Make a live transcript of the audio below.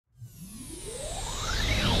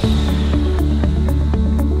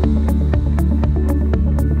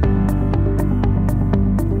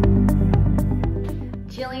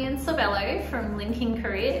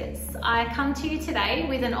come to you today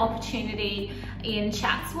with an opportunity in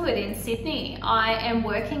Chatswood in Sydney. I am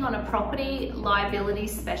working on a property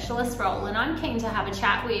liabilities specialist role, and I'm keen to have a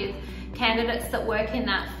chat with candidates that work in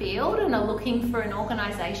that field and are looking for an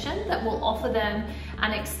organisation that will offer them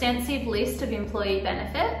an extensive list of employee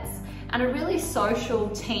benefits and a really social,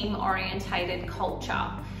 team-orientated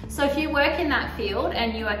culture. So if you work in that field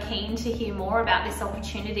and you are keen to hear more about this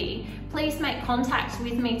opportunity, please make contact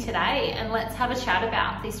with me today and let's have a chat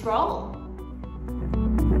about this role.